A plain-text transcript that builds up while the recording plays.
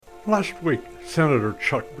Last week, Senator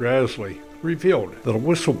Chuck Grassley revealed that a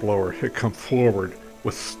whistleblower had come forward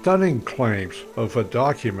with stunning claims of a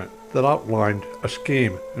document that outlined a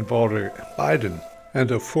scheme involving Biden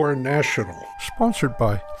and a foreign national, sponsored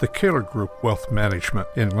by the Kaler Group Wealth Management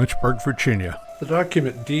in Lynchburg, Virginia. The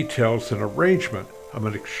document details an arrangement of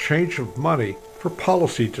an exchange of money for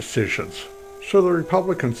policy decisions. So the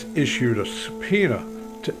Republicans issued a subpoena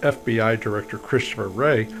to FBI Director Christopher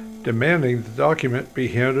Wray demanding the document be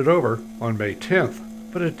handed over on May 10th,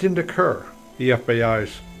 but it didn't occur. The FBI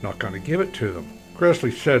is not going to give it to them.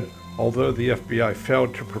 Grassley said although the FBI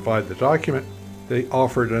failed to provide the document, they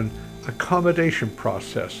offered an accommodation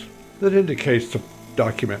process that indicates the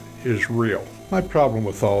document is real. My problem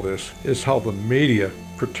with all this is how the media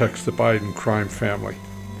protects the Biden crime family.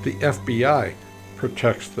 The FBI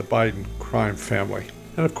protects the Biden crime family.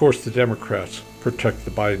 And of course the Democrats protect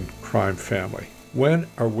the Biden crime family. When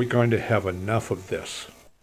are we going to have enough of this?